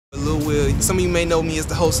LiL Will. Some of you may know me as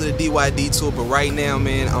the host of the DYD tour, but right now,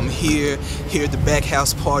 man, I'm here at the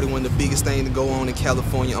BackHouseParty, one of the biggest things to go on in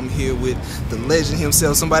California. I'm here with the legend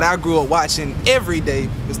himself, somebody I grew up watching every day,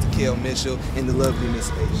 Mr. Kel Mitchell, and the lovely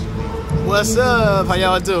Miss Asia Lee. What's up? How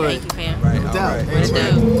y'all doing? Thank you, fam. Right, all right. What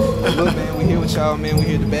it do? Look, man, we're here with y'all, man. We're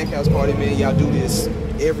here at the BackHouseParty, man. Y'all do this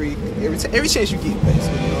every chance you get,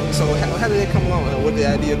 basically. You know? So how did that come along? Where did the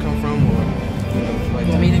idea come from? You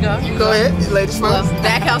want me to go? You go ahead, ladies first. Well,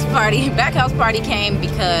 BackHouseParty came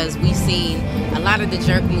because we've seen a lot of the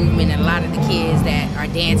jerk movement and a lot of the kids that are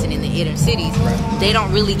dancing in the inner cities. They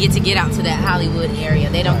don't really get to get out to that Hollywood area.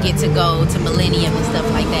 They don't get to go to Millennium and stuff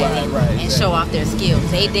like that and show off their skills.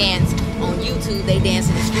 They dance on YouTube, they dance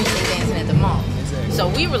in the streets, they dancing at the mall. Exactly. So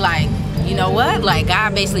we were like, you know what? Like,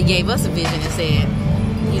 God basically gave us a vision and said,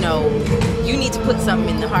 you know, you need to put something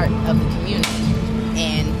in the heart of the community.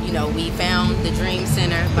 And you know, we found the Dream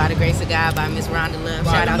Center by the grace of God by Miss Rhonda Love.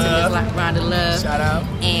 Shout out to Miss Rhonda Love. Shout out.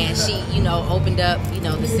 And she, you know, opened up, you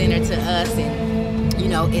know, the center to us. And you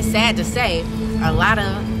know, it's sad to say, a lot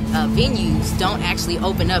of venues don't actually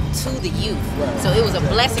open up to the youth. So it was a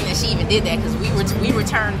blessing that she even did that, because we were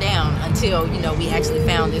turned down until, you know, we actually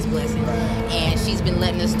found this blessing. And she's been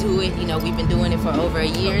letting us do it. You know, we've been doing it for over a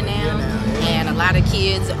year now. And a lot of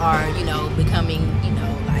kids are, you know, becoming, you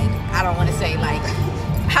know, like, I don't want to say like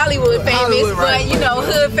Hollywood famous, but you know,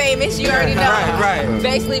 hood famous, you already know.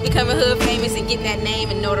 Basically becoming hood famous and getting that name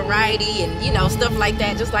and notoriety and, you know, stuff like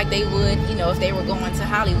that, just like they would, you know, if they were going to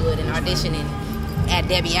Hollywood and auditioning at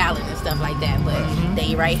Debbie Allen and stuff like that. But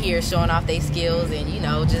they right here showing off their skills and, you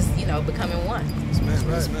know, just, you know, becoming one.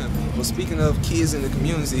 Yes, man. Well, speaking of kids in the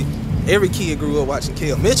community, every kid grew up watching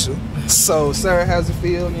Kel Mitchell. So, sir, how's it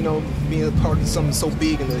feel, you know, being a part of something so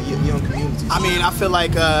big in the young community? I mean, I feel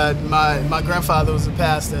like my grandfather was a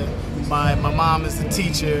pastor, my mom is a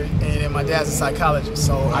teacher, and then my dad's a psychologist.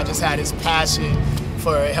 So I just had this passion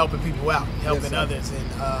for helping people out, helping others,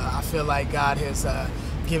 and I feel like God has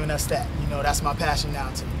given us that. You know, that's my passion now,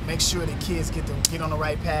 to make sure that kids get on the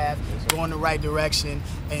right path, go in the right direction,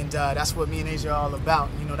 and that's what me and Asia are all about.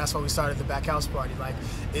 You know, that's why we started the BackHouseParty. Like,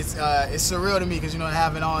 it's surreal to me, because, you know,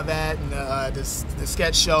 having all that and the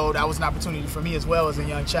sketch show, that was an opportunity for me as well as a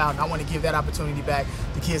young child, and I want to give that opportunity back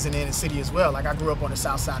to kids in the inner city as well. Like, I grew up on the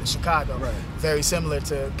south side of Chicago, very similar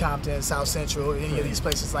to Compton, South Central, any of these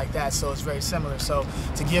places like that, so it's very similar. So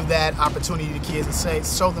to give that opportunity to kids and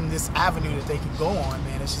show them this avenue that they can go on,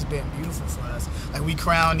 man, it's just been beautiful for us. Like, we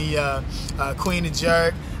crowned the Queen of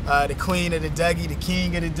Jerk, the Queen of the Dougie, the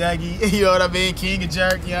King of the Dougie, you know what I mean? King of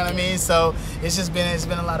Jerk, you know what I mean? So it's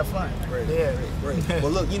been a lot of fun. Great.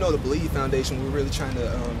 Well, look, you know, the Believe Foundation, we're really trying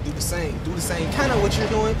to do the same, kind of what you're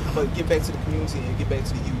doing, but get back to the community and get back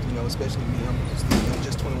to the youth, you know, especially me. I'm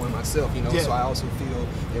just 21 myself, you know, so I also feel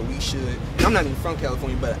that we should, and I'm not even from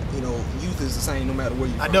California, but, you know, youth is the same no matter where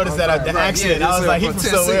you're from. I noticed that the accent, I was like, he's from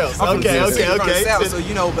somewhere else. Okay. South, so,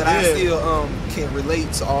 you know, but I still can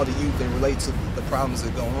relate to all the youth and relate to the problems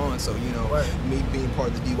that go on. So, you know, me being part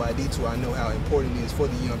of the DYD tour, I know how important it is for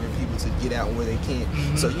the younger people to get out where they can.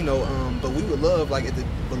 So, you know, but we would love, like at the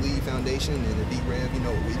Believe Foundation and the D-Rev, you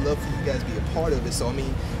know, we'd love for you guys to be a part of it. So, I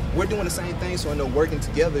mean, we're doing the same thing, so I know working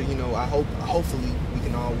together, you know, hopefully we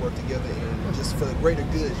can all work together, and just for the greater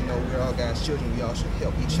good, you know, we're all God's children, we all should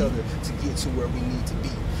help each other to get to where we need to be.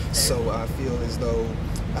 So I feel as though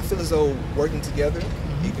working together,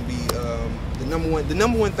 it can be the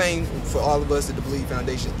number one thing for all of us at the Believe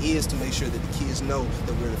Foundation is to make sure that the kids know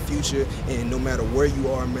that we're the future, and no matter where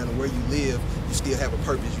you are, no matter where you live, you still have a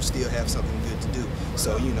purpose, you still have something good to do.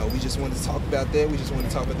 So, you know, we just wanted to talk about that.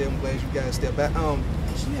 I'm glad you guys stepped back.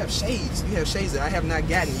 You have shades. That I have not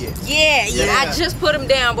gotten yet. Yeah. I just put them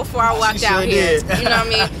down before I walked out here. You know what I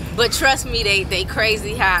mean? But trust me, they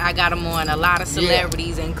crazy how I got them on. A lot of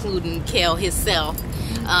celebrities, including Kel himself.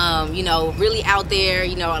 You know, really out there.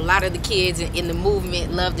 You know, a lot of the kids in the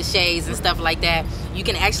movement love the shades and stuff like that. You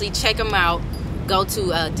can actually check them out. Go to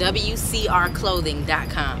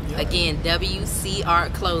WCRclothing.com. Again,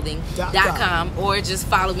 WCRclothing.com, or just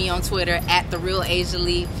follow me on Twitter at The Real Asia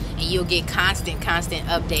Lee, and you'll get constant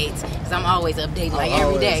updates, because I'm always updating like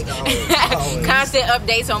every day. Always. Constant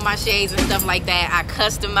updates on my shades and stuff like that. I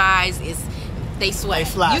customize. They swag.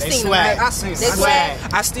 You seen them, right? I seen swag.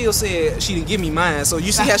 I still said she didn't give me mine, so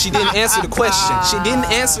you see how she didn't answer the question. She didn't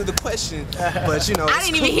answer the question, but you know. I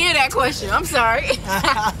didn't even hear that question. I'm sorry.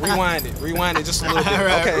 Rewind it just a little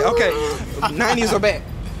bit. Okay. 90s are back.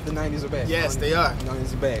 The 90s are back. Yes, they are.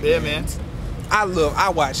 90s are back. Yeah, man. I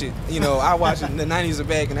watch it. You know, I watch it. The 90s are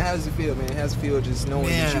back, and how does it feel, man? How does it feel just knowing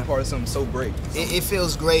that you're part of something so great? It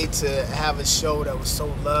feels great to have a show that was so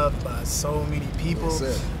loved by so many people.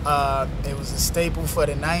 Yes, it was a staple for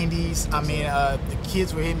the 90s. I mean, the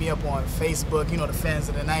kids were hitting me up on Facebook, you know, the fans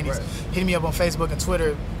of the 90s, hitting me up on Facebook and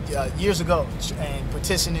Twitter years ago and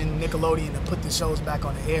petitioning Nickelodeon to put the shows back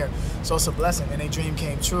on the air. So it's a blessing, and their dream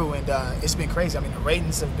came true, and it's been crazy. I mean, the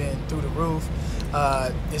ratings have been through the roof.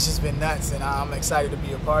 It's just been nuts, and I'm excited to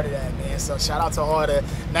be a part of that, man. So shout out to all the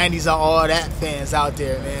 90s or all that fans out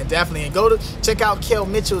there, man. Definitely. And go to check out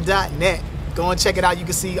kelmitchell.net. Go and check it out. You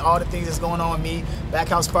can see all the things that's going on with me.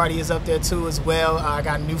 BackHouseParty is up there too as well. I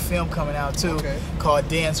got a new film coming out too called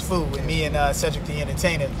Dance Food with me and Cedric the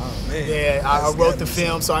Entertainer. Oh man. Yeah, I wrote the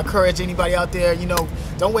film, so I encourage anybody out there, you know,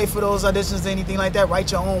 don't wait for those auditions or anything like that.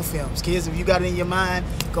 Write your own films. Kids, if you got it in your mind,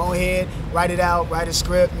 go ahead, write it out, write a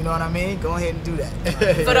script, you know what I mean? Go ahead and do that.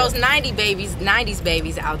 For those 90s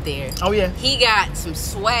babies out there. Oh yeah. He got some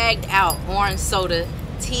swagged out orange soda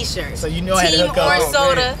t-shirts. So you know I had to hook up. Orange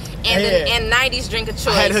soda and 90s drink of choice.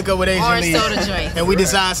 I had to hook up with Asia Lee. Orange soda joint. And we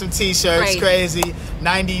designed some t-shirts, crazy.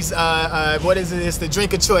 90s, what is it? It's the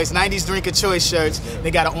drink of choice. 90s drink of choice shirts.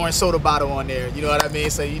 They got an orange soda bottle on there. You know what I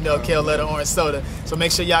mean? So you know Kel love the orange soda. So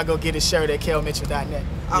make sure y'all go get his shirt at kelmitchell.net.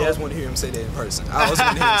 I always want to hear him say that in person.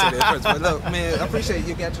 But look, man, I appreciate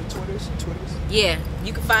you got your Twitters. Yeah,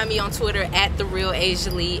 you can find me on Twitter at The Real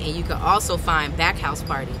Asia Lee, and you can also find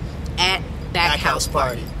BackHouseParty at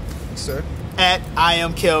BackHouseParty. Sir. At I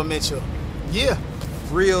am Kel Mitchell. Yeah.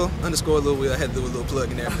 Real_Lil Will. I had to do a little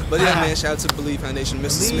plug in there. But yeah, man, shout out to Believe Foundation,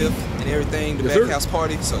 Mr. Smith, and everything, the Backhouse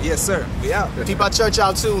Party. So yes, sir. We out. Keep our church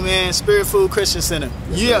out too, man. Spirit Food Christian Center.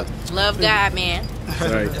 Yes, Love God, man.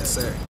 Right. Yes, sir.